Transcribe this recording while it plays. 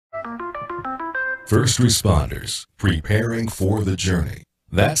First responders, preparing for the journey.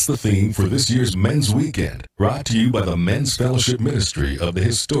 That's the theme for this year's Men's Weekend, brought to you by the Men's Fellowship Ministry of the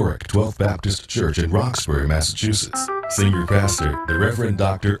historic 12th Baptist Church in Roxbury, Massachusetts. Senior Pastor, the Reverend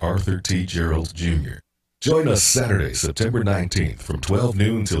Dr. Arthur T. Gerald, Jr. Join us Saturday, September 19th from 12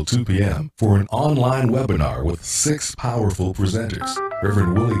 noon till 2 p.m. for an online webinar with 6 powerful presenters.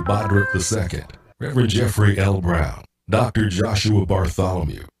 Reverend Willie Bodrick II, Reverend Jeffrey L. Brown, Dr. Joshua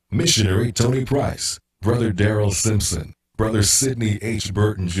Bartholomew, Missionary Tony Price, Brother Darrell Simpson, Brother Sidney H.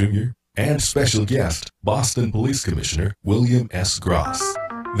 Burton, Jr., and special guest, Boston Police Commissioner William S. Gross.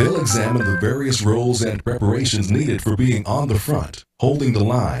 They'll examine the various roles and preparations needed for being on the front, holding the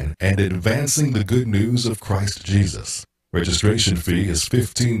line, and advancing the good news of Christ Jesus. Registration fee is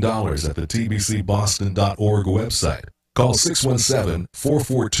 $15 at the tbcboston.org website. Call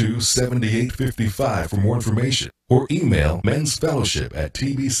 617-442-7855 for more information, or email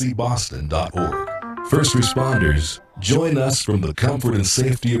mensfellowship@tbcboston.org. First responders, join us from the comfort and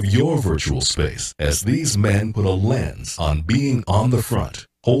safety of your virtual space as these men put a lens on being on the front,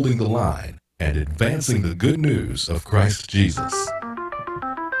 holding the line, and advancing the good news of Christ Jesus.